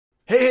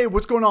Hey,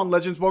 what's going on,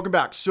 legends? Welcome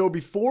back. So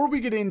before we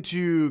get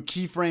into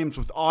keyframes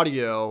with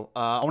audio,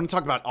 I want to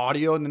talk about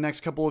audio in the next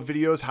couple of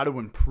videos, how to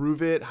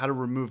improve it, how to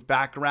remove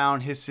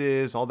background,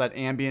 hisses, all that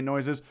ambient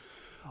noises.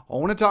 I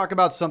want to talk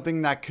about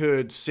something that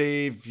could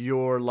save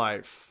your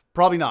life.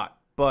 Probably not,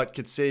 but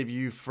could save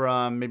you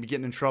from maybe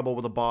getting in trouble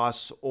with a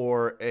boss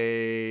or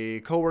a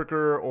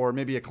coworker or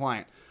maybe a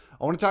client.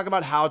 I want to talk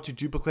about how to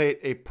duplicate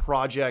a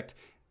project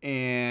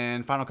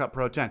in Final Cut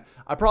Pro 10.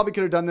 I probably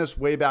could have done this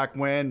way back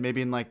when,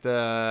 maybe in like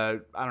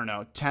the, I don't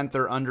know, 10th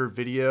or under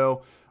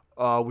video.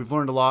 We've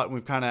learned a lot and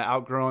we've kind of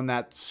outgrown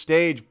that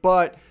stage,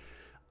 but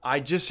I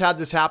just had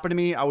this happen to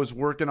me. I was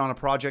working on a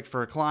project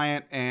for a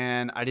client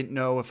and I didn't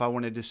know if I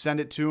wanted to send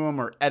it to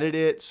him or edit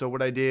it. So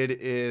what I did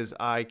is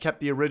I kept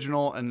the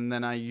original and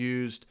then I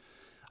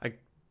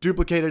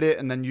duplicated it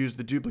and then used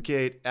the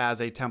duplicate as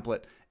a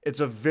template. It's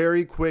a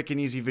very quick and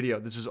easy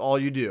video. This is all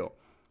you do.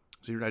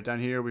 So right down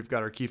here, we've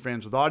got our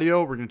keyframes with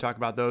audio. We're going to talk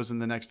about those in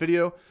the next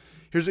video.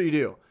 Here's what you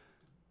do.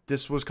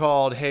 This was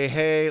called Hey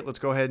Hey. Let's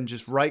go ahead and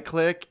just right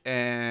click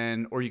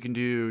or you can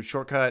do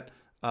shortcut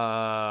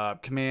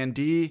Command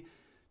D,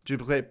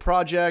 duplicate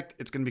project.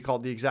 It's going to be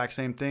called the exact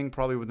same thing,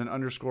 probably with an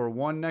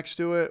 _1 next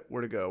to it.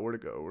 Where to go? Where to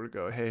go? Where to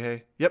go? Hey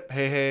Hey. Yep.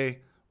 Hey Hey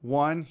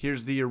 1.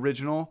 Here's the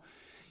original.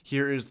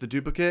 Here is the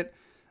duplicate.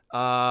 You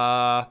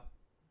want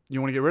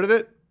to get rid of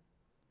it?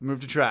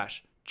 Move to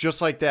trash.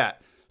 Just like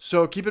that.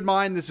 So keep in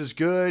mind, this is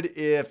good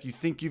if you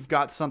think you've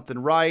got something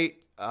right,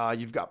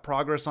 you've got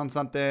progress on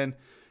something,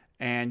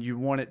 and you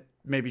want to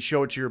maybe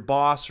show it to your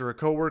boss or a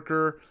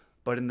coworker,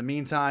 but in the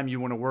meantime,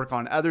 you want to work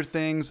on other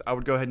things. I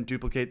would go ahead and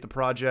duplicate the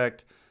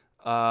project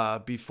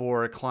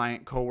before a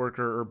client,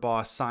 coworker, or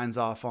boss signs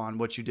off on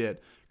what you did.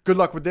 Good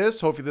luck with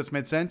this. Hopefully this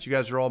made sense. You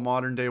guys are all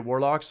modern day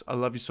warlocks. I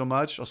love you so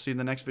much. I'll see you in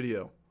the next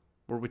video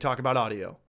where we talk about audio.